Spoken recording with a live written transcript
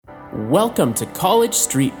Welcome to College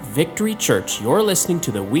Street Victory Church. You're listening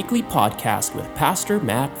to the weekly podcast with Pastor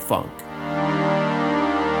Matt Funk.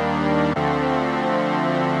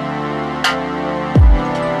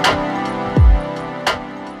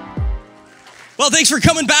 Well, thanks for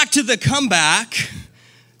coming back to the comeback.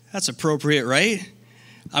 That's appropriate, right?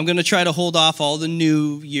 I'm going to try to hold off all the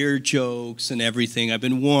New Year jokes and everything. I've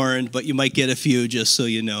been warned, but you might get a few just so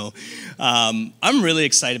you know. I'm really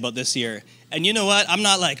excited about this year. And you know what? I'm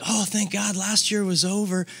not like, oh, thank God last year was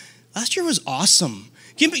over. Last year was awesome.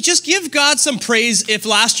 Just give God some praise if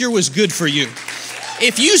last year was good for you.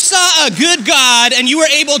 If you saw a good God and you were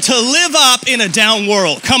able to live up in a down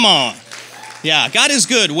world, come on. Yeah, God is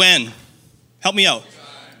good when? Help me out.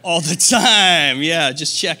 All the time. Yeah,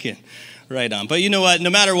 just checking. Right on. But you know what? No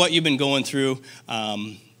matter what you've been going through,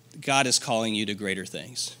 God is calling you to greater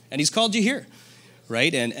things. And he's called you here.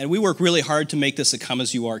 Right? And we work really hard to make this a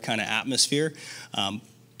come-as-you-are kind of atmosphere.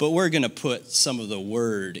 But we're going to put some of the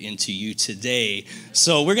word into you today.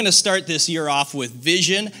 So we're going to start this year off with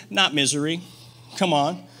vision, not misery. Come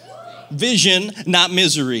on. Vision, not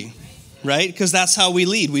misery. Right? Because that's how we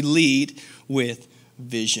lead. We lead with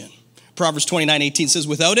vision. Proverbs 29:18 says,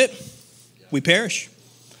 without it, we perish.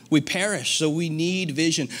 We perish. So we need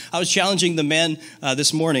vision. I was challenging the men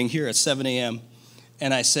this morning here at 7 a.m.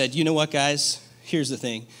 And I said, you know what, guys? Here's the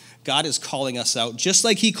thing. God is calling us out, just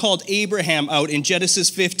like he called Abraham out in Genesis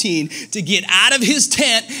 15 to get out of his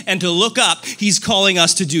tent and to look up. He's calling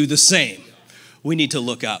us to do the same. We need to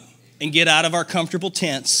look up and get out of our comfortable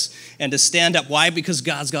tents and to stand up. Why? Because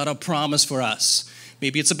God's got a promise for us.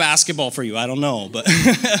 Maybe it's a basketball for you. I don't know, but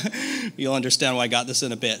you'll understand why I got this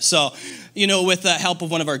in a bit. So, you know, with the help of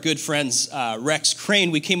one of our good friends, Rex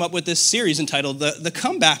Crane, we came up with this series entitled The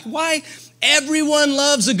Comeback. Why? Everyone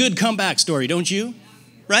loves a good comeback story, don't you?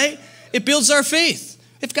 Right? It builds our faith.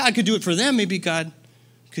 If God could do it for them, maybe God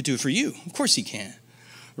could do it for you. Of course he can.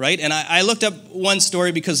 Right? And I looked up one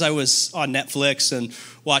story because I was on Netflix and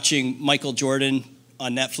watching Michael Jordan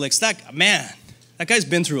on Netflix. That guy's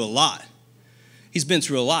been through a lot. He's been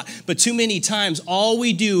through a lot. But too many times, all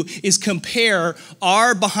we do is compare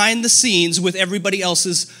our behind the scenes with everybody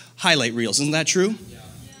else's highlight reels. Isn't that true? Yeah.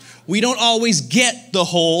 We don't always get the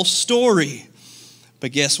whole story.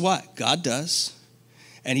 But guess what? God does.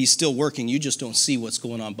 And he's still working. You just don't see what's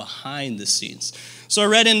going on behind the scenes. So I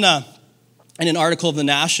read in an article of The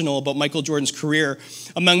National about Michael Jordan's career.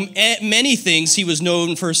 Among many things, he was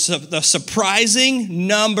known for the surprising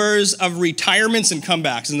numbers of retirements and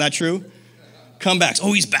comebacks. Isn't that true? Comebacks.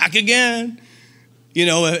 Oh, he's back again. You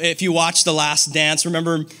know, if you watch The Last Dance,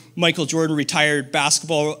 remember Michael Jordan retired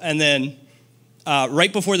basketball, and then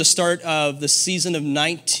right before the start of the season of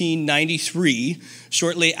 1993,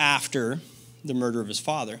 shortly after the murder of his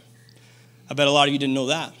father. I bet a lot of you didn't know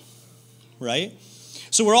that, right?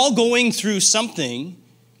 So we're all going through something,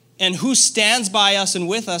 and who stands by us and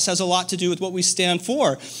with us has a lot to do with what we stand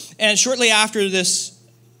for. And shortly after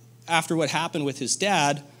what happened with his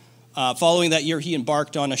dad, following that year, he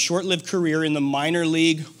embarked on a short-lived career in the minor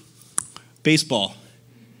league baseball.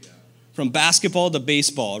 From basketball to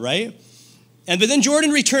baseball, right? But then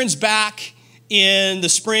Jordan returns back in the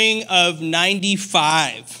spring of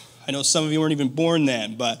 95. I know some of you weren't even born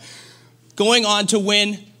then, but going on to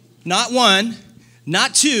win not one,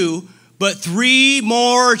 not two, but 3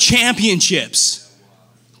 more championships.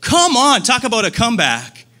 Come on, talk about a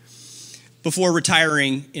comeback. Before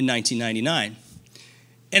retiring in 1999.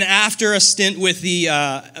 And after a stint with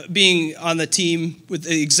being on the team, with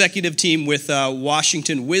the executive team with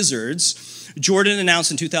Washington Wizards, Jordan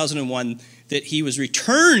announced in 2001 that he was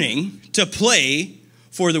returning to play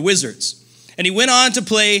for the Wizards. And he went on to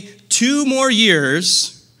play 2 more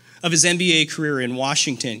years of his NBA career in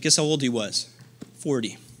Washington. Guess how old he was?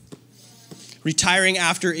 40. Retiring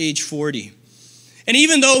after age 40. And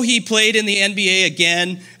even though he played in the NBA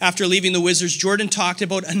again after leaving the Wizards, Jordan talked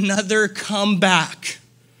about another comeback.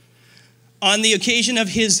 On the occasion of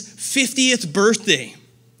his 50th birthday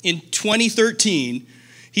in 2013,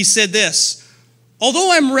 he said this,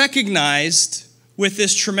 although I'm recognized with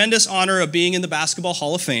this tremendous honor of being in the Basketball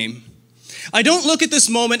Hall of Fame, I don't look at this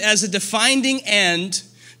moment as a defining end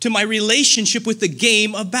to my relationship with the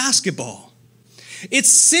game of basketball. It's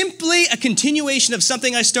simply a continuation of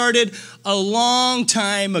something I started a long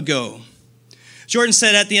time ago. Jordan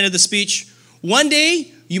said at the end of the speech, one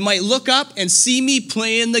day, you might look up and see me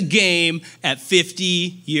playing the game at 50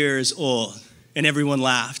 years old. And everyone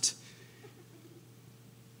laughed.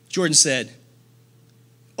 Jordan said,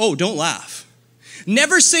 oh, don't laugh.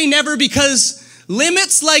 Never say never, because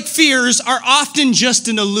limits like fears are often just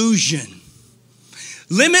an illusion.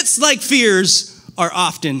 Limits like fears are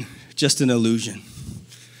often just an illusion.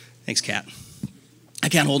 Thanks, Kat. I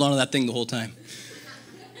can't hold on to that thing the whole time.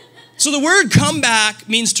 So the word come back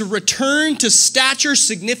means to return to stature,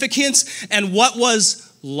 significance, and what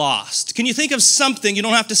was lost. Can you think of something, you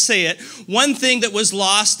don't have to say it, one thing that was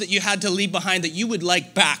lost that you had to leave behind that you would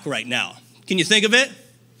like back right now? Can you think of it?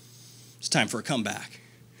 It's time for a comeback.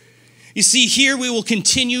 You see, here we will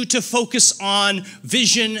continue to focus on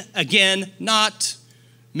vision again, not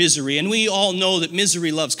misery. And we all know that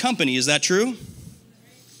misery loves company. Is that true?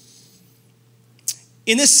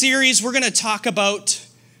 In this series, we're going to talk about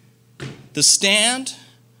the stand.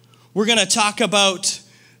 We're going to talk about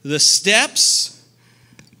the steps,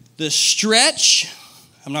 the stretch.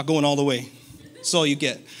 I'm not going all the way. That's all you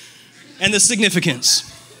get. And the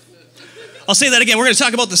significance. I'll say that again. We're going to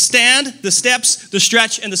talk about the stand, the steps, the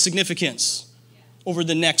stretch, and the significance over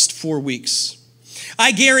the next 4 weeks.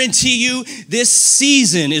 I guarantee you this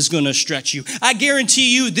season is going to stretch you. I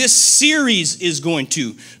guarantee you this series is going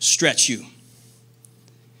to stretch you.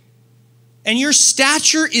 And your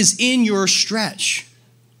stature is in your stretch.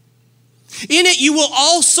 In it, you will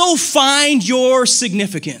also find your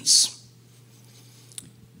significance.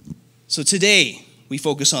 So today, we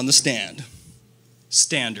focus on the stand.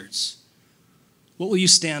 Standards. What will you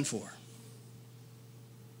stand for?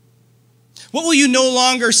 What will you no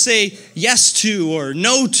longer say yes to or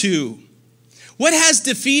no to? What has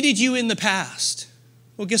defeated you in the past?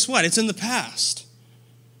 Well, guess what? It's in the past.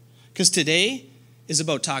 Because today is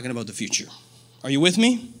about talking about the future. Are you with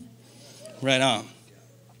me? Right on.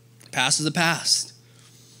 Past is the past.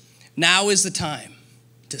 Now is the time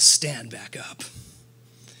to stand back up.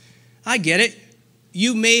 I get it.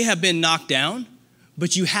 You may have been knocked down,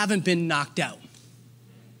 but you haven't been knocked out.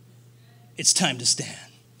 It's time to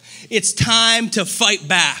stand. It's time to fight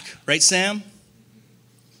back. Right, Sam?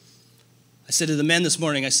 I said to the men this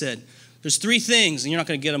morning, I said, there's 3 things, and you're not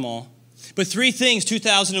going to get them all, but 3 things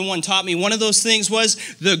 2001 taught me. One of those things was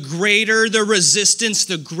the greater the resistance,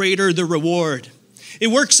 the greater the reward. It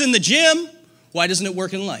works in the gym. Why doesn't it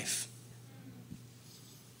work in life?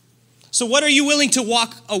 So what are you willing to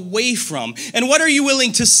walk away from? And what are you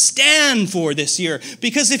willing to stand for this year?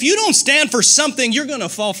 Because if you don't stand for something, you're going to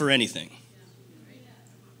fall for anything.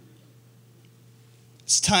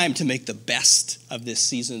 It's time to make the best of this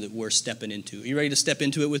season that we're stepping into. Are you ready to step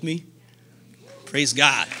into it with me? Praise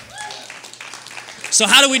God. So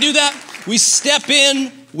how do we do that? We step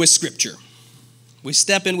in with Scripture. We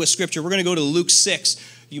step in with Scripture. We're going to go to Luke 6.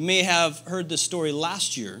 You may have heard this story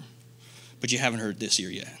last year, but you haven't heard this year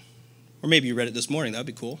yet. Or maybe you read it this morning. That would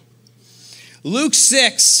be cool. Luke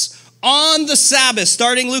 6, on the Sabbath,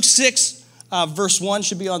 starting Luke 6, verse 1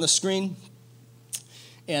 should be on the screen.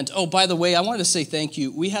 And, oh, by the way, I wanted to say thank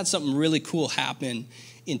you. We had something really cool happen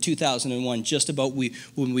in 2001, just about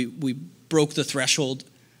when we broke the threshold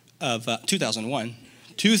of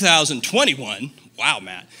 2021, wow,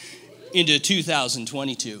 Matt, into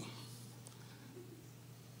 2022.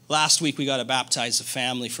 Last week, we got to baptize a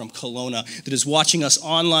family from Kelowna that is watching us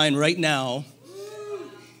online right now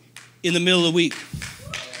in the middle of the week.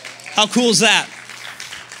 How cool is that?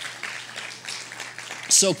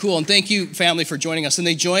 So cool. And thank you, family, for joining us. And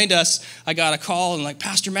they joined us. I got a call and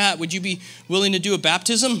Pastor Matt, would you be willing to do a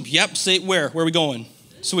baptism? Yep. Say where? Where are we going?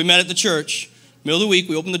 So we met at the church. Middle of the week,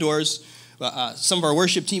 we opened the doors. Some of our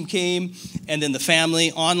worship team came. And then the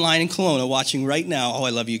family online in Kelowna watching right now. Oh, I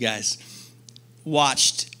love you guys.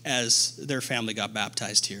 Watched as their family got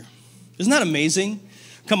baptized here. Isn't that amazing?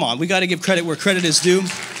 Come on. We got to give credit where credit is due.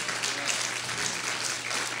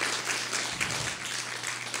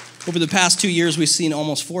 Over the past 2 years, we've seen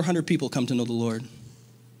almost 400 people come to know the Lord.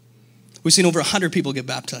 We've seen over 100 people get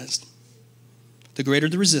baptized. The greater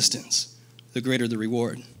the resistance, the greater the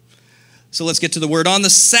reward. So let's get to the word. On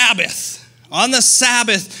the Sabbath,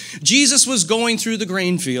 Jesus was going through the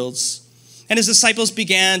grain fields, and his disciples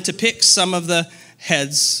began to pick some of the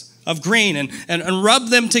heads of grain and rub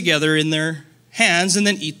them together in their hands and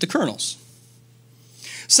then eat the kernels.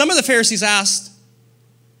 Some of the Pharisees asked,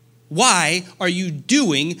 why are you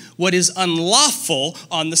doing what is unlawful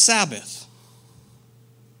on the Sabbath?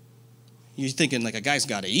 You're thinking a guy's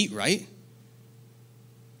got to eat, right?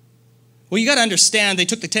 Well, you got to understand, they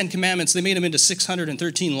took the 10 Commandments, they made them into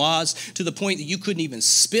 613 laws to the point that you couldn't even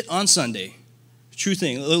spit on Sunday. True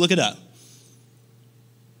thing. Look it up.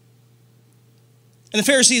 And the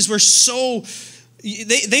Pharisees were so...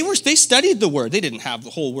 They studied the word. They didn't have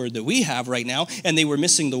the whole word that we have right now, and they were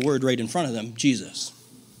missing the word right in front of them, Jesus.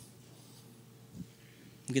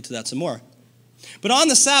 We'll get to that some more. But on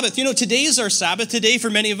the Sabbath, today is our Sabbath. Today, for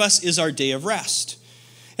many of us, is our day of rest.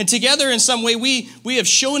 And together, in some way, we have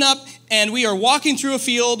shown up and we are walking through a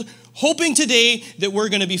field, hoping today that we're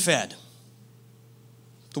going to be fed.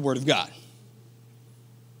 the Word of God.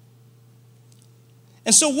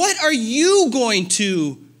 And so what are you going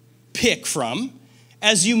to pick from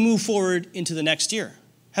as you move forward into the next year?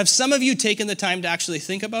 Have some of you taken the time to actually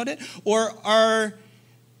think about it? Or are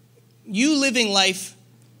you living life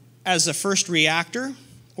as a first reactor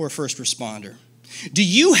or a first responder? Do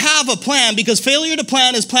you have a plan? Because failure to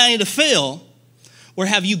plan is planning to fail. Or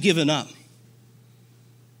have you given up?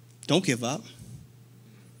 Don't give up.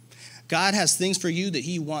 God has things for you that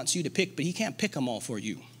he wants you to pick, but he can't pick them all for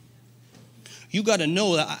you. You got to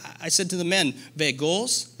know that. I said to the men, vague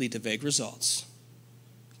goals lead to vague results.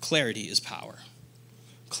 Clarity is power.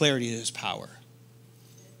 Clarity is power.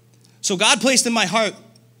 So God placed in my heart,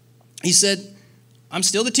 he said, I'm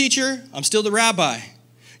still the teacher, I'm still the rabbi.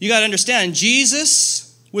 You got to understand,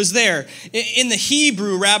 Jesus was there. In the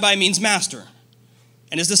Hebrew, rabbi means master.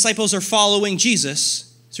 And his disciples are following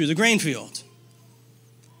Jesus through the grain field.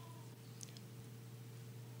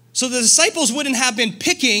 So the disciples wouldn't have been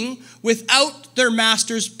picking without their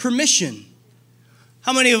master's permission.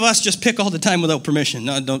 How many of us just pick all the time without permission?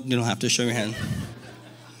 No, you don't have to show your hand.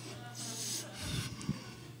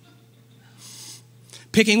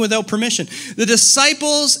 Picking without permission. The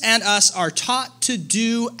disciples and us are taught to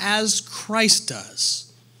do as Christ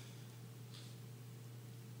does.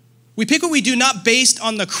 We pick what we do not based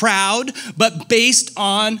on the crowd, but based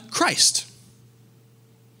on Christ.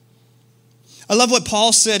 I love what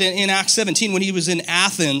Paul said in Acts 17 when he was in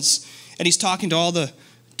Athens, and he's talking to all the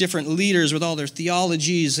different leaders with all their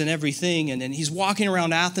theologies and everything, and then he's walking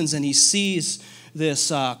around Athens and he sees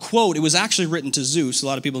this quote. It was actually written to Zeus. A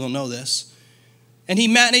lot of people don't know this. And he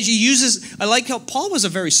uses, I like how Paul was a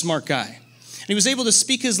very smart guy. And he was able to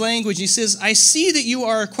speak his language. He says, I see that you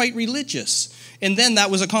are quite religious. And then that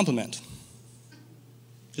was a compliment.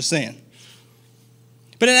 Just saying.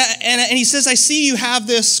 But and he says, I see you have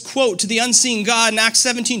this quote to the unseen God in Acts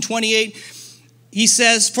 17:28. He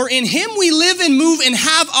says, for in him we live and move and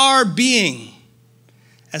have our being.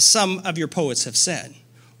 As some of your poets have said,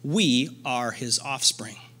 we are his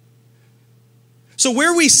offspring. So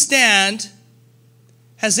where we stand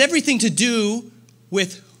has everything to do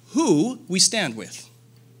with who we stand with.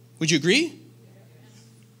 Would you agree?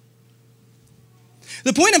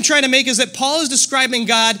 The point I'm trying to make is that Paul is describing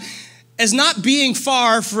God as not being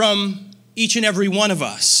far from each and every one of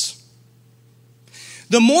us.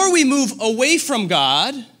 The more we move away from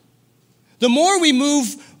God, the more we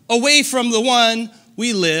move away from the one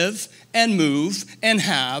we live and move and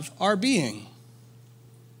have our being.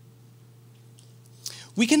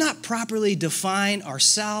 We cannot properly define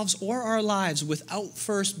ourselves or our lives without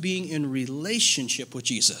first being in relationship with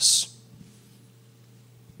Jesus.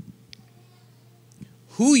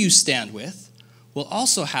 Who you stand with will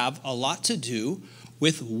also have a lot to do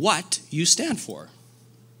with what you stand for.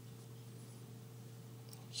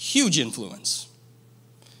 Huge influence.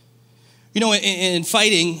 You know, in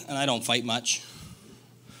fighting, and I don't fight much,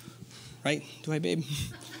 right? Do I, babe?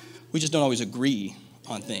 We just don't always agree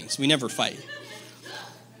on things. We never fight.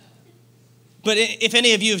 But if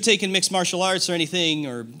any of you have taken mixed martial arts or anything,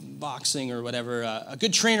 or boxing or whatever, a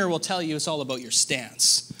good trainer will tell you it's all about your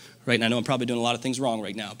stance. Right? And I know I'm probably doing a lot of things wrong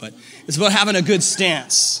right now, but it's about having a good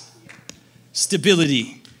stance.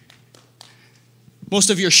 Stability.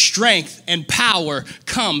 Most of your strength and power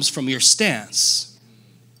comes from your stance.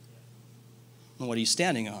 And what are you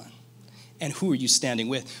standing on? And who are you standing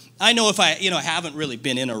with? I know if I haven't really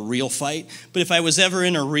been in a real fight, but if I was ever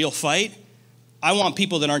in a real fight, I want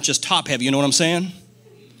people that aren't just top heavy, you know what I'm saying?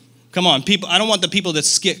 Come on, people. I don't want the people that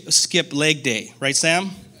skip leg day, right,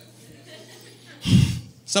 Sam?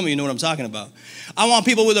 Some of you know what I'm talking about. I want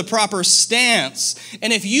people with a proper stance.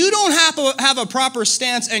 And if you don't have a proper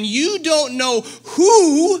stance and you don't know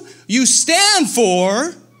who you stand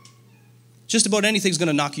for, just about anything's going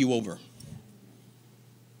to knock you over.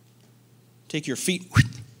 Take your feet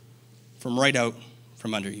from right out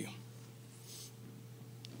from under you.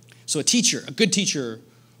 So a good teacher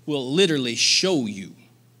will literally show you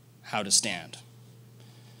how to stand.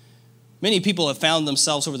 Many people have found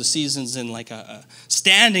themselves over the seasons in like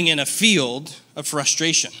standing in a field of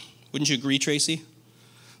frustration. Wouldn't you agree, Tracy?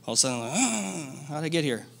 All of a sudden, how'd I get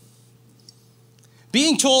here?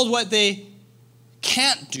 Being told what they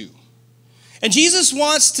can't do. And Jesus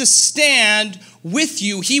wants to stand with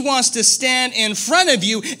you. He wants to stand in front of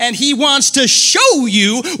you, and he wants to show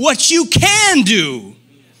you what you can do.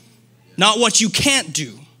 Not what you can't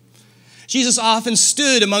do. Jesus often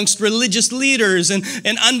stood amongst religious leaders and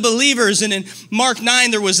unbelievers. And in Mark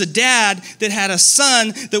 9, there was a dad that had a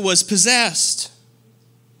son that was possessed.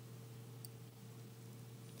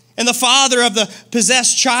 And the father of the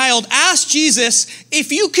possessed child asked Jesus,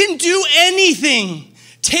 if you can do anything,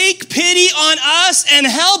 Take pity on us and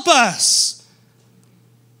help us.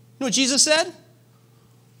 You know what Jesus said?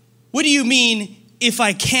 What do you mean, if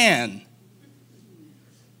I can?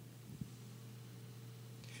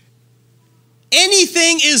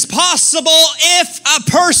 Anything is possible if a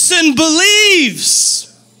person believes.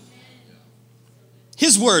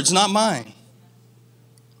 His words, not mine.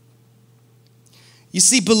 You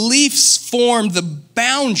see, beliefs form the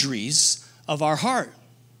boundaries of our heart.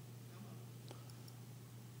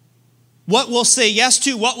 What we'll say yes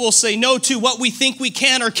to, what we'll say no to, what we think we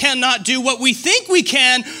can or cannot do, what we think we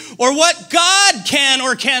can, or what God can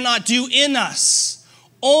or cannot do in us.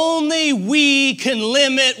 Only we can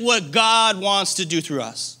limit what God wants to do through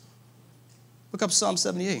us. Look up Psalm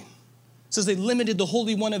 78. It says they limited the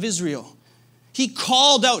Holy One of Israel. He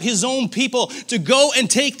called out his own people to go and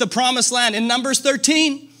take the promised land. In Numbers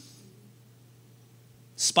 13,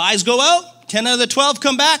 spies go out, 10 out of the 12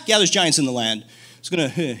 come back. Yeah, there's giants in the land. It's gonna,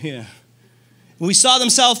 yeah. We saw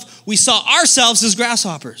ourselves as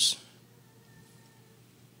grasshoppers.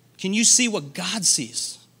 Can you see what God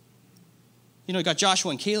sees? You know, you got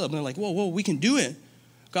Joshua and Caleb, and they're like, whoa, we can do it.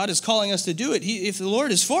 God is calling us to do it. If the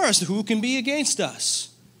Lord is for us, who can be against us?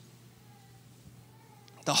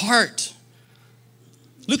 The heart.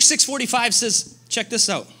 Luke 6:45 says, check this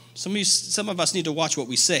out. Some of us need to watch what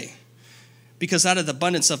we say. Because out of the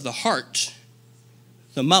abundance of the heart,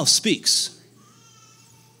 the mouth speaks.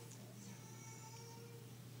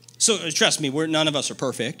 So trust me, none of us are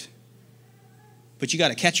perfect. But you got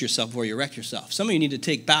to catch yourself before you wreck yourself. Some of you need to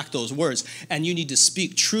take back those words, and you need to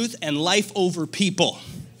speak truth and life over people.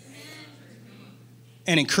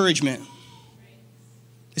 And encouragement.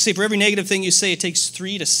 They say for every negative thing you say, it takes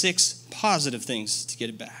 3 to 6 positive things to get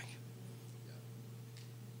it back.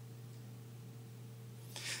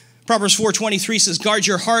 Proverbs 4:23 says, guard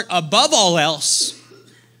your heart above all else,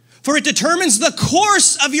 for it determines the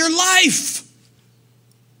course of your life.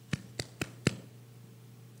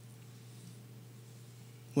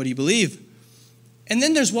 What do you believe? And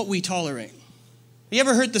then there's what we tolerate. Have you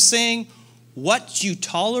ever heard the saying, what you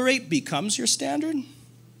tolerate becomes your standard?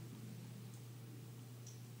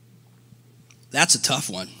 That's a tough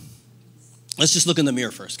one. Let's just look in the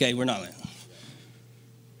mirror first, okay? What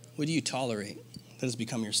do you tolerate that has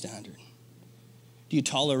become your standard? Do you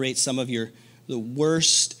tolerate some of the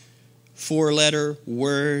worst 4-letter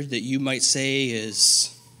word that you might say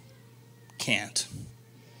is can't?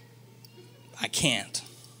 I can't.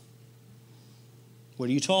 What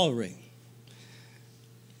do you tolerate?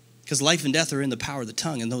 Because life and death are in the power of the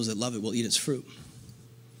tongue, and those that love it will eat its fruit.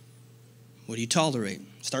 What do you tolerate?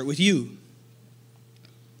 Start with you.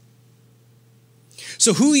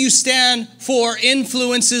 So who you stand for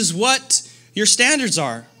influences what your standards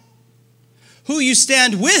are. Who you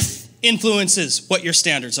stand with influences what your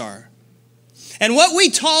standards are. And what we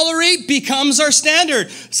tolerate becomes our standard.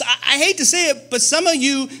 So I hate to say it, but some of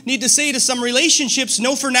you need to say to some relationships,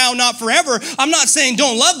 no for now, not forever. I'm not saying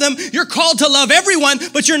don't love them. You're called to love everyone,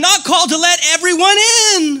 but you're not called to let everyone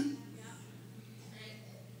in.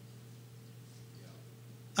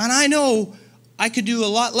 And I know I could do a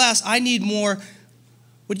lot less. I need more.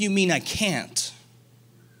 What do you mean I can't?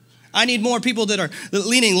 I need more people that are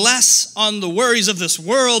leaning less on the worries of this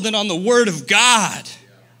world than on the Word of God.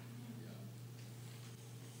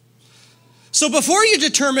 So before you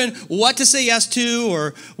determine what to say yes to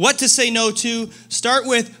or what to say no to, start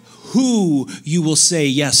with who you will say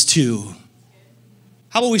yes to.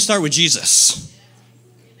 How about we start with Jesus?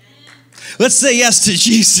 Let's say yes to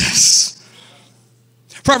Jesus.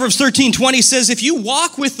 Proverbs 13:20 says, if you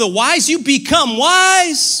walk with the wise, you become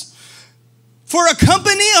wise. For a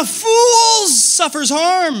company of fools suffers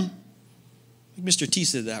harm. Mr. T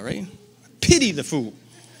said that, right? Pity the fool.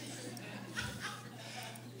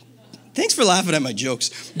 Thanks for laughing at my jokes.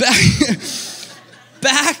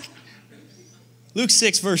 Back, Luke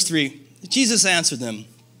 6, verse 3. Jesus answered them.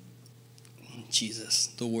 Jesus,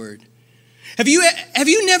 the word. Have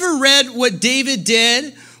you never read what David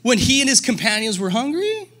did when he and his companions were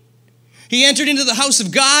hungry? He entered into the house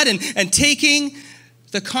of God and taking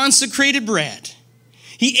the consecrated bread,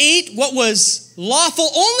 he ate what was lawful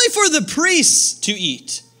only for the priests to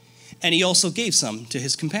eat, and he also gave some to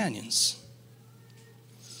his companions.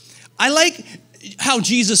 I like how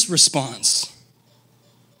Jesus responds.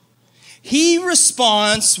 He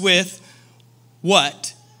responds with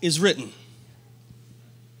what is written.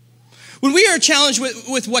 When we are challenged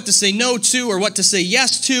with what to say no to or what to say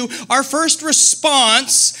yes to, our first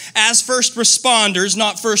response as first responders,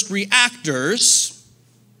 not first reactors,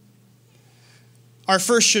 our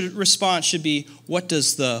first response should be, what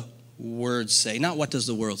does the word say? Not what does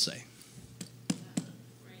the world say.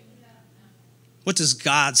 What does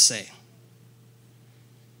God say?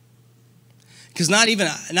 Because not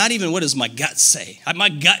even what does my gut say? My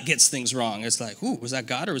gut gets things wrong. It's like, ooh, was that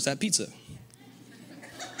God or was that pizza?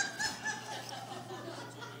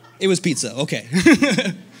 It was pizza, okay.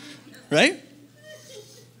 Right?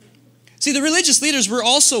 See, the religious leaders were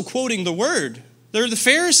also quoting the word. They're the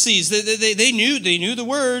Pharisees. They knew the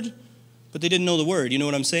word, but they didn't know the word. You know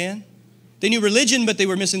what I'm saying? They knew religion, but they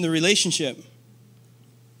were missing the relationship.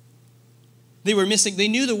 They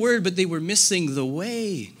knew the word, but they were missing the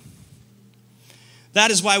way.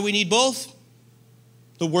 That is why we need both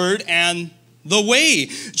the word and the way.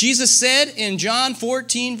 Jesus said in John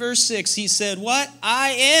 14, verse 6, he said, what?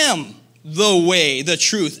 I am the way, the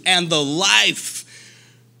truth, and the life.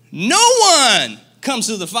 No one comes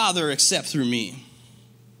to the Father except through me.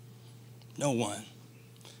 No one.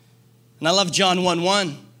 And I love John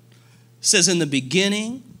 1:1. It says, in the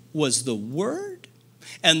beginning was the Word,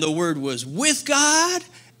 and the Word was with God,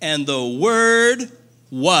 and the Word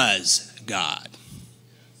was God.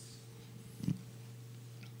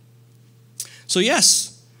 So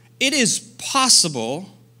yes, it is possible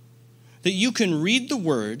that you can read the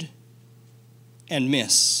word and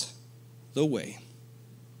miss the way.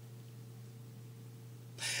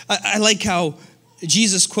 I like how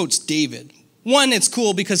Jesus quotes David. One, it's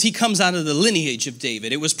cool because he comes out of the lineage of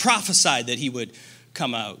David. It was prophesied that he would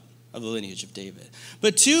come out of the lineage of David.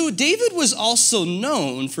 But two, David was also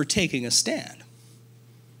known for taking a stand.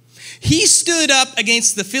 He stood up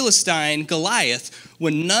against the Philistine Goliath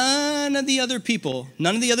when none of the other people,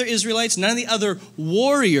 none of the other Israelites, none of the other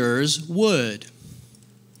warriors would.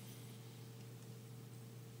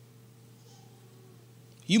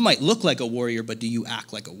 You might look like a warrior, but do you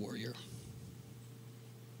act like a warrior?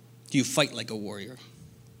 Do you fight like a warrior?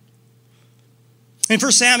 In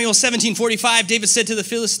 1 Samuel 17:45, David said to the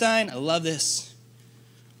Philistine, I love this.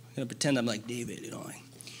 I'm going to pretend I'm like David,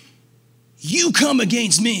 you come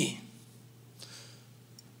against me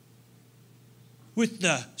with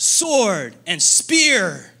the sword and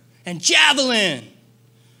spear and javelin,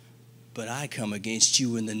 but I come against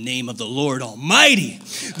you in the name of the Lord Almighty,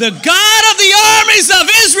 the God of the armies of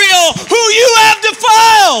Israel, who you have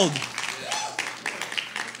defiled.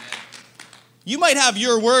 You might have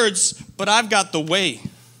your words, but I've got the way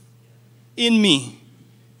in me.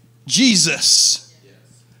 Jesus.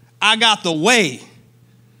 I got the way.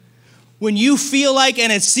 When you feel like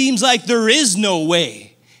and it seems like there is no way,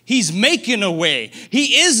 He's making a way.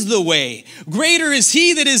 He is the way. Greater is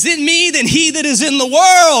He that is in me than he that is in the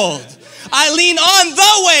world. I lean on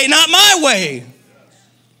the way, not my way.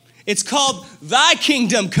 It's called Thy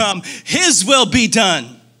kingdom come, His will be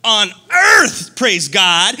done on earth, praise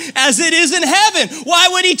God, as it is in heaven. Why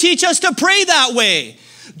would He teach us to pray that way?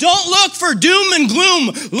 Don't look for doom and gloom.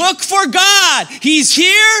 Look for God. He's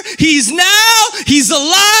here. He's now. He's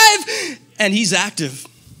alive. And He's active.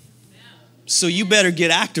 So you better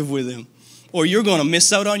get active with Him, or you're going to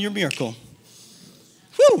miss out on your miracle.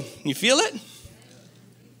 Whew, you feel it?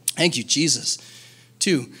 Thank you, Jesus.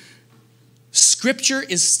 2, Scripture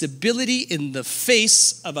is stability in the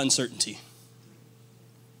face of uncertainty.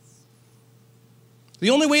 The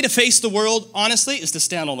only way to face the world, honestly, is to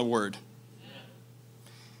stand on the Word.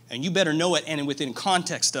 And you better know it and within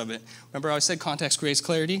context of it. Remember how I said context creates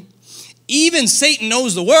clarity? Even Satan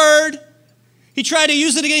knows the Word. He tried to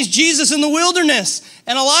use it against Jesus in the wilderness.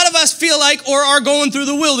 And a lot of us feel like or are going through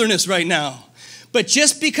the wilderness right now. But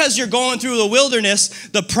just because you're going through the wilderness,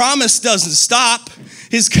 the promise doesn't stop.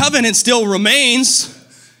 His covenant still remains.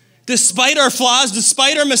 Despite our flaws,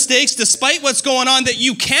 despite our mistakes, despite what's going on that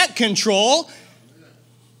you can't control,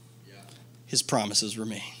 His promises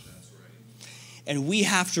remain. And we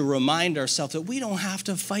have to remind ourselves that we don't have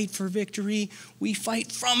to fight for victory. We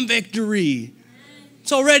fight from victory.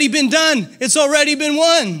 It's already been done. It's already been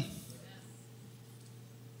won.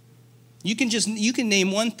 You can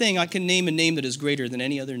name one thing. I can name a name that is greater than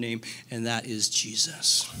any other name, and that is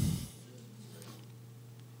Jesus.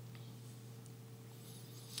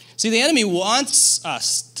 See, the enemy wants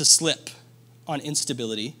us to slip on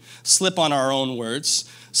instability, slip on our own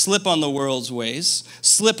words, slip on the world's ways,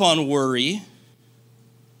 slip on worry.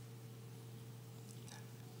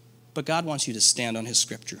 But God wants you to stand on His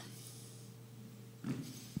Scripture.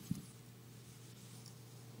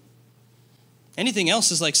 Anything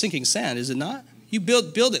else is like sinking sand, is it not? You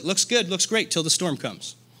build it, looks good, looks great, till the storm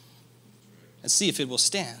comes. And see if it will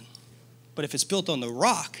stand. But if it's built on the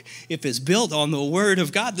rock, if it's built on the Word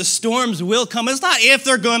of God, the storms will come. It's not if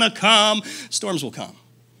they're going to come. Storms will come.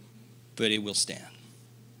 But it will stand.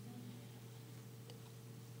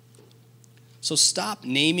 So stop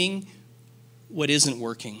naming what isn't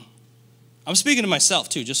working. I'm speaking to myself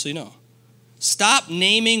too, just so you know. Stop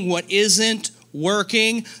naming what isn't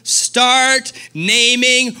working. Start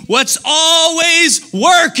naming what's always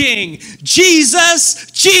working.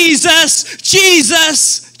 Jesus, Jesus,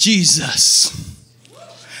 Jesus, Jesus.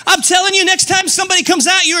 I'm telling you, next time somebody comes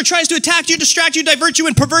at you or tries to attack you, distract you, divert you,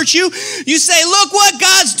 and pervert you, you say, look what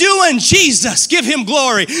God's doing. Jesus, give him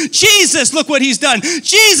glory. Jesus, look what he's done.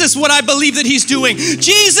 Jesus, what I believe that he's doing.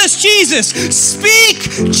 Jesus, Jesus.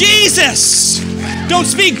 Speak Jesus. Don't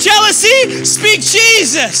speak jealousy, speak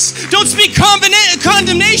Jesus. Don't speak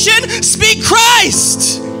condemnation, speak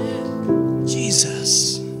Christ.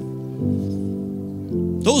 Jesus.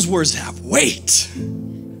 Those words have weight.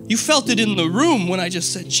 You felt it in the room when I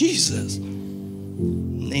just said Jesus.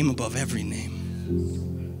 Name above every name.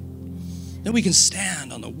 Then we can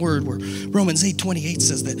stand on the word where Romans 8:28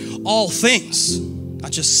 says that all things,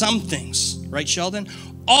 not just some things, right, Sheldon?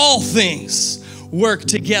 All things work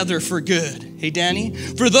together for good. Hey, Danny?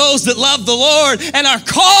 For those that love the Lord and are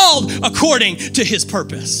called according to his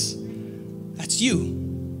purpose. That's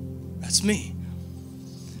you. That's me.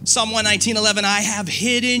 Psalm 119:11, I have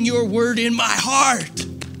hidden your word in my heart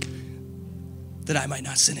that I might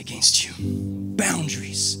not sin against you.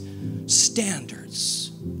 Boundaries,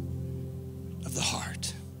 standards of the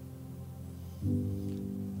heart.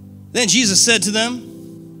 Then Jesus said to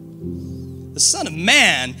them, the Son of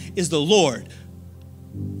Man is the Lord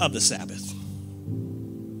of the Sabbath.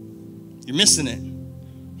 You're missing it.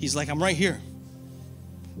 He's like, I'm right here.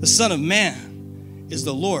 The Son of Man is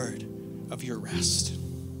the Lord of your rest.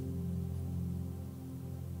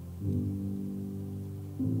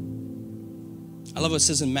 I love what it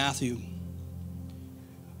says in Matthew.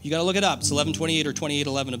 You got to look it up. It's 11:28 or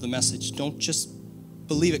 28:11 of the Message. Don't just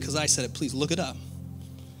believe it because I said it. Please look it up.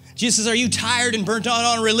 Jesus says, are you tired and burnt out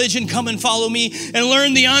on religion? Come and follow me and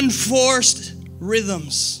learn the unforced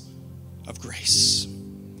rhythms of grace.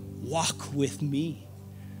 Walk with me.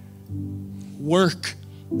 Work.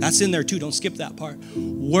 That's in there too. Don't skip that part.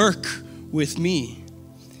 Work with me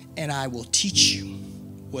and I will teach you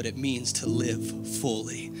what it means to live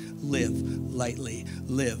fully, live lightly,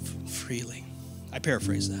 live freely. I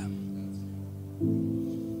paraphrase that.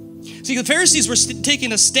 See, the Pharisees were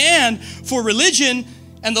taking a stand for religion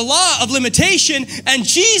and the law of limitation, and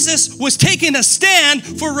Jesus was taking a stand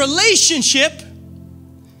for relationship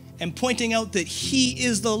and pointing out that he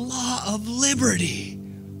is the law of liberty.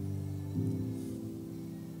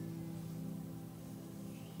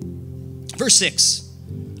 Verse 6,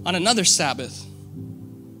 on another Sabbath,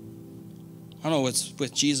 I don't know what's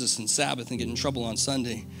with Jesus and Sabbath and getting in trouble on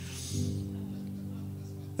Sunday.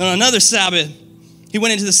 On another Sabbath, he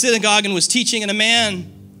went into the synagogue and was teaching, and a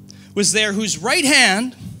man was there whose right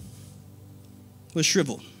hand was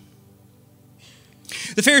shriveled.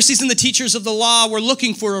 The Pharisees and the teachers of the law were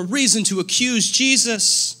looking for a reason to accuse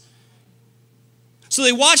Jesus. So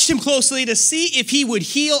they watched him closely to see if he would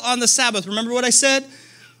heal on the Sabbath. Remember what I said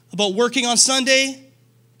about working on Sunday?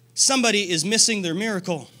 Somebody is missing their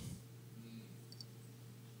miracle.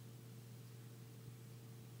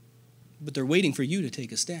 But they're waiting for you to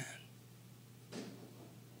take a stand.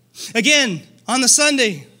 Again, on the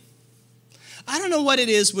Sunday, I don't know what it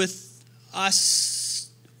is with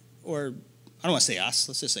us, or I don't want to say us,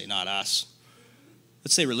 let's just say not us.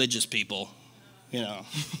 Let's say religious people, you know.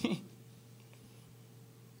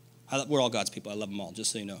 We're all God's people. I love them all,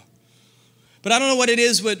 just so you know. But I don't know what it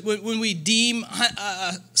is when we deem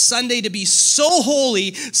Sunday to be so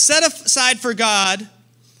holy, set aside for God,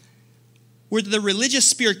 where the religious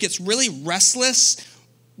spirit gets really restless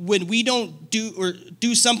when we don't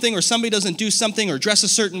do something, or somebody doesn't do something, or dress a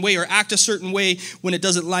certain way, or act a certain way when it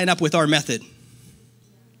doesn't line up with our method.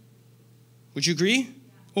 Would you agree?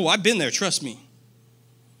 Oh, I've been there, trust me.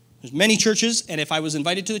 There's many churches, and if I was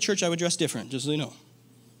invited to the church, I would dress different, just so you know.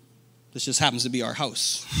 This just happens to be our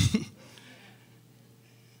house. And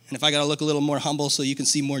if I got to look a little more humble so you can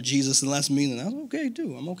see more Jesus and less me, then that's okay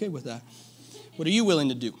too. I'm okay with that. What are you willing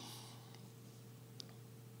to do?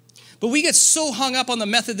 But we get so hung up on the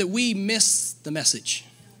method that we miss the message.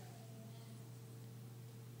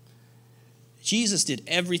 Jesus did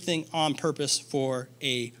everything on purpose for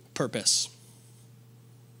a purpose.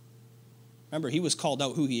 Remember, he was called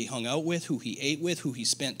out who he hung out with, who he ate with, who he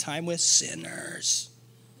spent time with, sinners.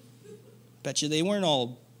 Bet you they weren't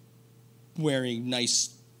all wearing nice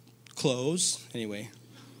clothes. Anyway,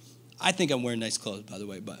 I think I'm wearing nice clothes, by the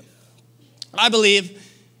way, but I believe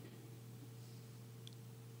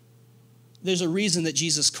there's a reason that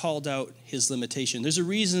Jesus called out his limitation. There's a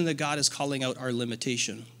reason that God is calling out our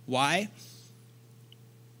limitation. Why?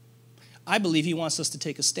 I believe he wants us to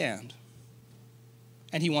take a stand,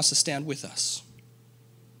 and he wants to stand with us.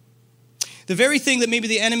 The very thing that maybe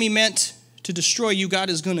the enemy meant to destroy you, God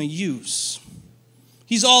is going to use.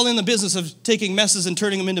 He's all in the business of taking messes and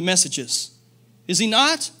turning them into messages. Is he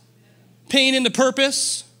not? Pain into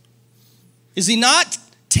purpose. Is he not?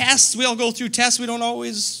 Tests. We all go through tests. We don't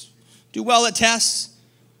always do well at tests.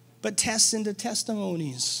 But tests into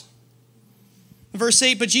testimonies. Verse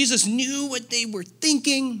 8, but Jesus knew what they were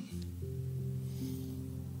thinking.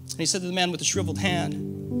 And he said to the man with the shriveled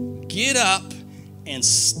hand, get up and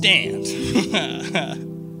stand.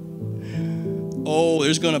 Oh,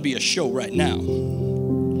 there's going to be a show right now.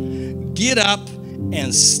 Get up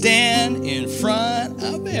and stand in front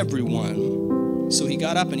of everyone. So he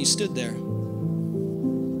got up and he stood there.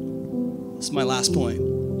 This is my last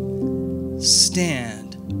point.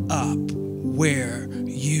 Stand up where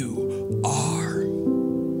you are.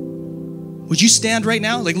 Would you stand right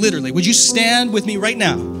now? Like literally, would you stand with me right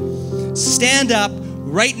now? Stand up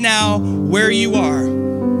right now where you are.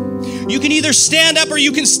 You can either stand up or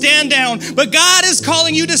you can stand down, but God is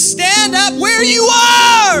calling you to stand up where you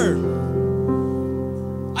are.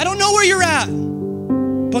 I don't know where you're at,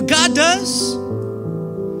 but God does.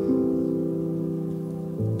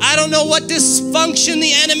 I don't know what dysfunction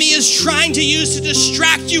the enemy is trying to use to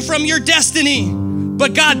distract you from your destiny,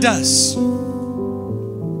 but God does.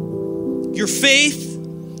 Your faith,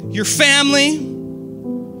 your family,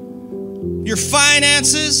 your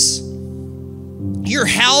finances, your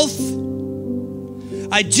health.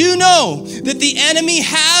 I do know that the enemy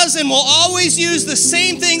has and will always use the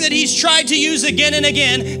same thing that he's tried to use again and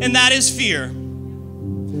again, and that is fear.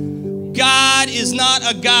 God is not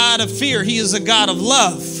a God of fear. He is a God of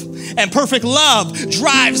love. And perfect love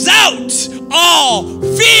drives out all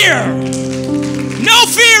fear. No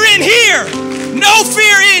fear in here. No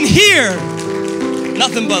fear in here.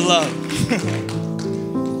 Nothing but love.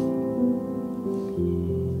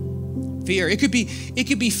 Fear. It could be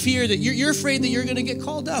fear that you're afraid that you're going to get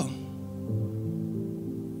called out.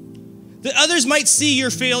 That others might see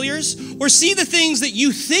your failures or see the things that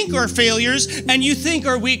you think are failures and you think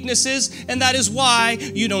are weaknesses, and that is why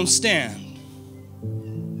you don't stand.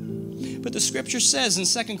 But the scripture says in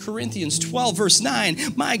 2 Corinthians 12, verse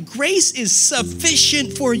 9, my grace is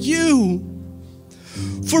sufficient for you.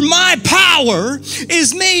 For my power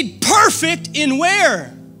is made perfect in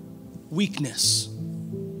where? Weakness.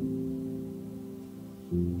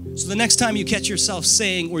 So the next time you catch yourself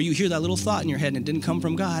saying, or you hear that little thought in your head and it didn't come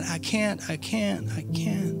from God, I can't.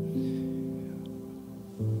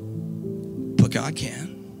 But God can.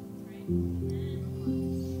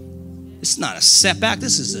 It's not a setback.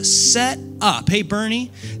 This is a set up. Hey,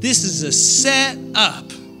 Bernie, this is a set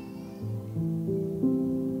up.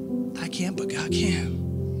 I can't, but God can.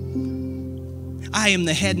 I am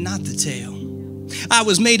the head, not the tail. I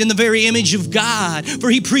was made in the very image of God,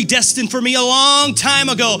 for he predestined for me a long time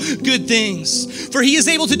ago good things. For he is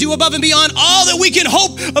able to do above and beyond all that we can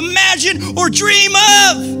hope, imagine, or dream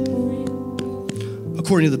of,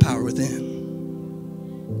 according to the power within.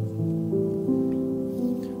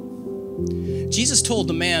 Jesus told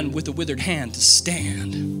the man with the withered hand to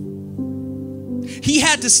stand. He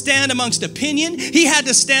had to stand amongst opinion. He had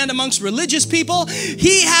to stand amongst religious people.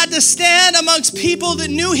 He had to stand amongst people that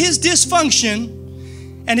knew his dysfunction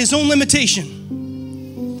and his own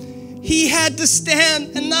limitation. He had to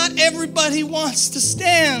stand, and not everybody wants to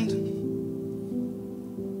stand.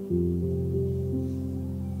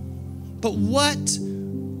 But what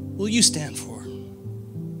will you stand for?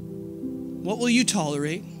 What will you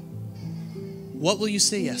tolerate? What will you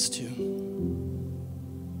say yes to?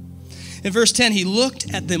 In verse 10, he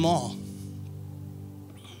looked at them all.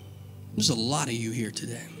 There's a lot of you here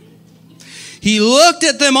today. He looked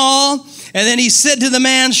at them all, and then he said to the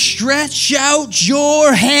man, stretch out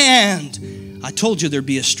your hand. I told you there'd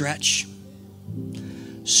be a stretch.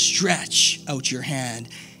 Stretch out your hand.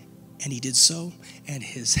 And he did so, and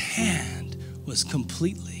his hand was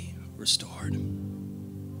completely restored.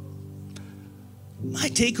 My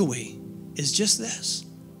takeaway is just this.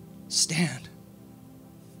 Stand.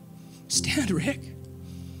 Stand, Rick.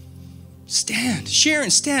 Stand.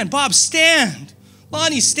 Sharon, stand. Bob, stand.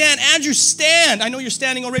 Lonnie, stand. Andrew, stand. I know you're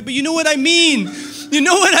standing already, but you know what I mean. You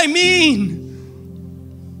know what I mean.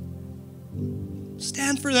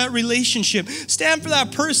 Stand for that relationship. Stand for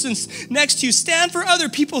that person next to you. Stand for other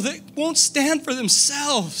people that won't stand for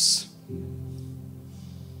themselves.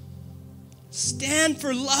 Stand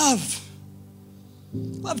for love.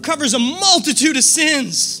 Love covers a multitude of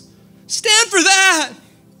sins. Stand for that.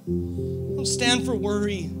 Don't stand for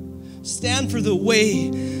worry. Stand for the way.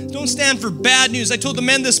 Don't stand for bad news. I told the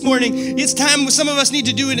men this morning, it's time some of us need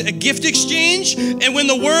to do a gift exchange. And when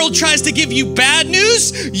the world tries to give you bad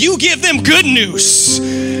news, you give them good news.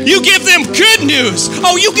 You give them good news.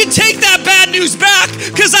 Oh, you can take that bad news back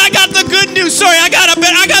because I got the good news. Sorry, I got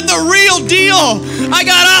the real deal. I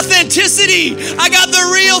got authenticity. I got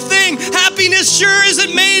the real thing. Happiness sure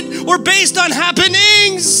isn't made or based on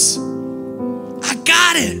happenings. I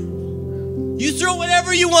got it. You throw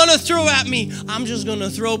whatever you want to throw at me. I'm just going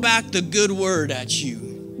to throw back the good word at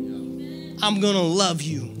you. I'm going to love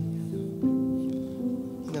you.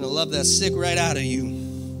 I'm going to love that sick right out of you.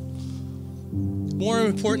 More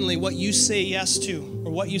importantly, what you say yes to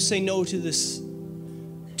or what you say no to in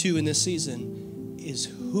this season is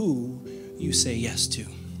who you say yes to.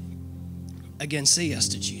 Again, say yes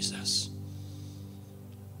to Jesus.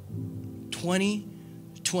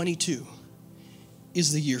 2022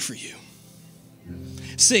 is the year for you.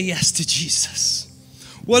 Say yes to Jesus.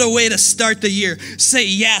 What a way to start the year. Say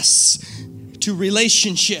yes to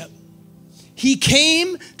relationship. He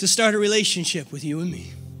came to start a relationship with you and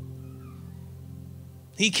me.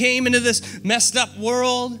 He came into this messed up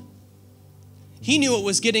world. He knew what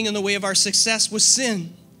was getting in the way of our success was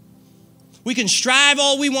sin. We can strive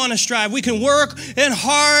all we want to strive. We can work and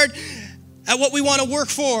hard at what we want to work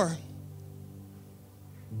for.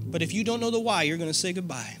 But if you don't know the why, you're going to say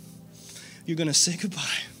goodbye. You're going to say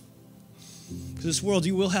goodbye. Because this world,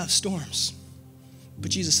 you will have storms. But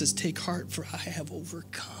Jesus says, take heart, for I have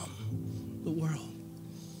overcome the world.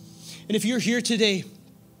 And if you're here today,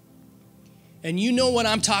 and you know what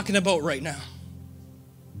I'm talking about right now,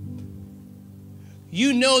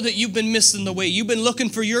 you know that you've been missing the way. You've been looking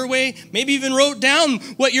for your way. Maybe even wrote down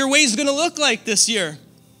what your way is going to look like this year.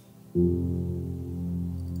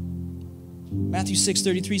 Matthew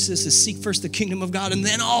 6:33 says to seek first the kingdom of God, and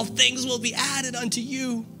then all things will be added unto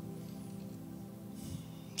you.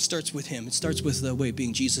 It starts with him. It starts with the way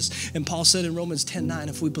being Jesus. And Paul said in Romans 10:9,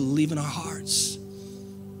 if we believe in our hearts,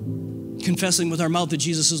 confessing with our mouth that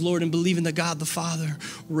Jesus is Lord and believing that God the Father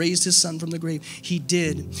raised his son from the grave, he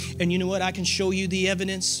did. And you know what? I can show you the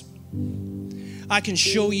evidence. I can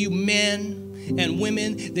show you men and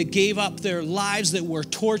women that gave up their lives, that were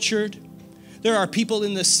tortured. There are people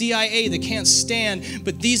in the CIA that can't stand,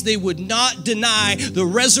 but they would not deny the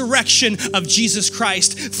resurrection of Jesus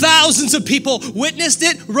Christ. Thousands of people witnessed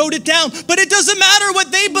it, wrote it down, but it doesn't matter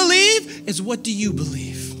what they believe. It's what do you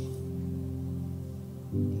believe?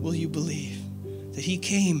 Will you believe that he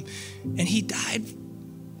came and he died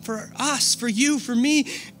for us, for you, for me,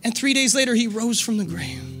 and 3 days later he rose from the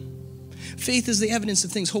grave? Faith is the evidence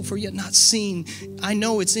of things hoped for yet not seen. I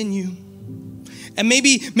know it's in you. And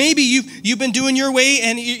maybe you've been doing your way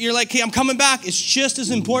and you're like, hey, I'm coming back. It's just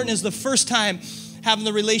as important as the first time having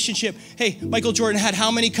the relationship. Hey, Michael Jordan had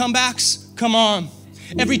how many comebacks? Come on.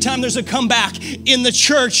 Every time there's a comeback in the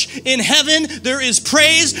church, in heaven, there is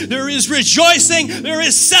praise, there is rejoicing, there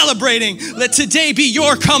is celebrating. Let today be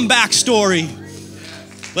your comeback story.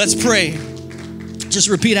 Let's pray. Just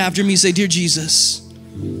repeat after me. Say, dear Jesus,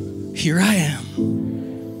 here I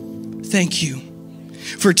am. Thank you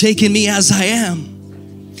for taking me as I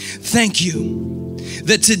am. Thank you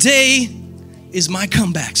that today is my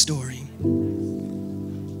comeback story.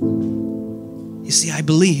 You see, I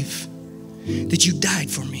believe that you died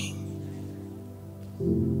for me.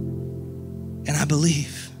 And I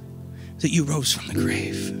believe that you rose from the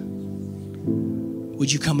grave.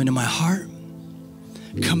 Would you come into my heart,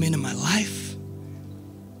 come into my life,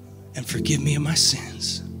 and forgive me of my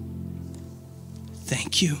sins?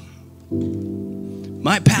 Thank you.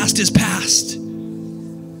 My past is past,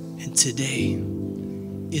 and today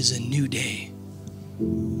is a new day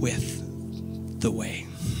with the way.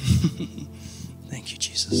 Thank you,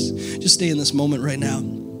 Jesus. Just stay in this moment right now.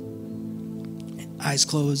 Eyes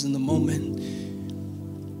closed in the moment.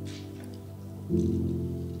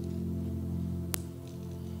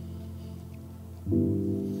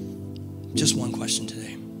 Just one question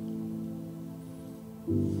today.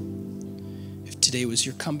 If today was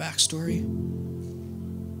your comeback story,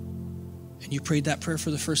 and you prayed that prayer for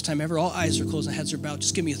the first time ever, all eyes are closed and heads are bowed,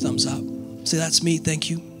 just give me a thumbs up. Say, that's me. Thank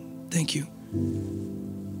you. Thank you.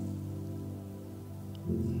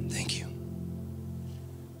 Thank you.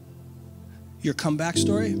 Your comeback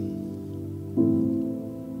story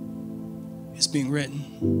is being written.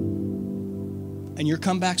 And your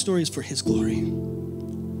comeback story is for his glory.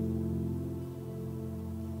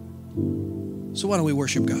 So why don't we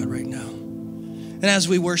worship God right now? And as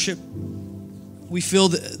we worship, we fill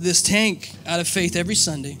this tank out of faith every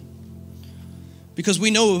Sunday, because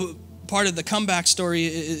we know part of the comeback story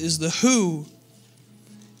is the who.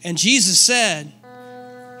 And Jesus said,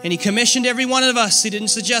 And he commissioned every one of us, he didn't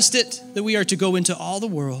suggest it, that we are to go into all the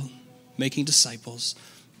world, making disciples,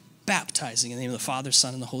 baptizing in the name of the Father,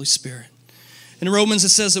 Son, and the Holy Spirit. In Romans, it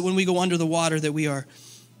says that when we go under the water, that we are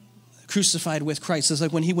crucified with Christ. It's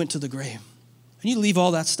like when he went to the grave. And you leave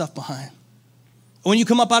all that stuff behind. And when you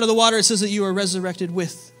come up out of the water, it says that you are resurrected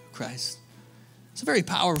with Christ. It's a very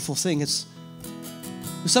powerful thing. There's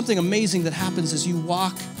something amazing that happens as you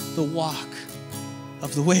walk the walk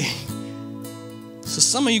of the way. So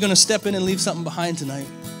some of you are going to step in and leave something behind tonight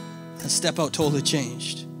and step out totally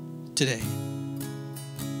changed today.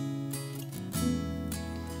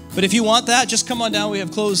 But if you want that, just come on down. We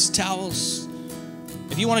have clothes, towels.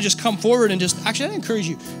 If you want to just come forward and actually, I encourage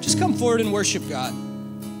you, just come forward and worship God.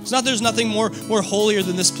 It's not, there's nothing more holier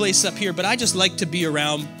than this place up here, but I just like to be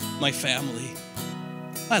around my family.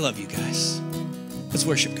 I love you guys. Let's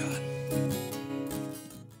worship God.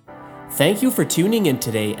 Thank you for tuning in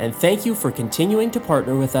today, and thank you for continuing to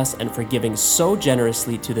partner with us and for giving so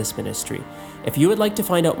generously to this ministry. If you would like to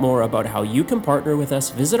find out more about how you can partner with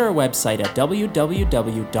us, visit our website at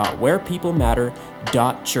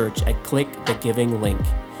www.wherepeoplematter.church and click the giving link.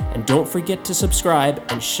 And don't forget to subscribe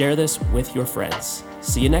and share this with your friends.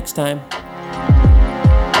 See you next time.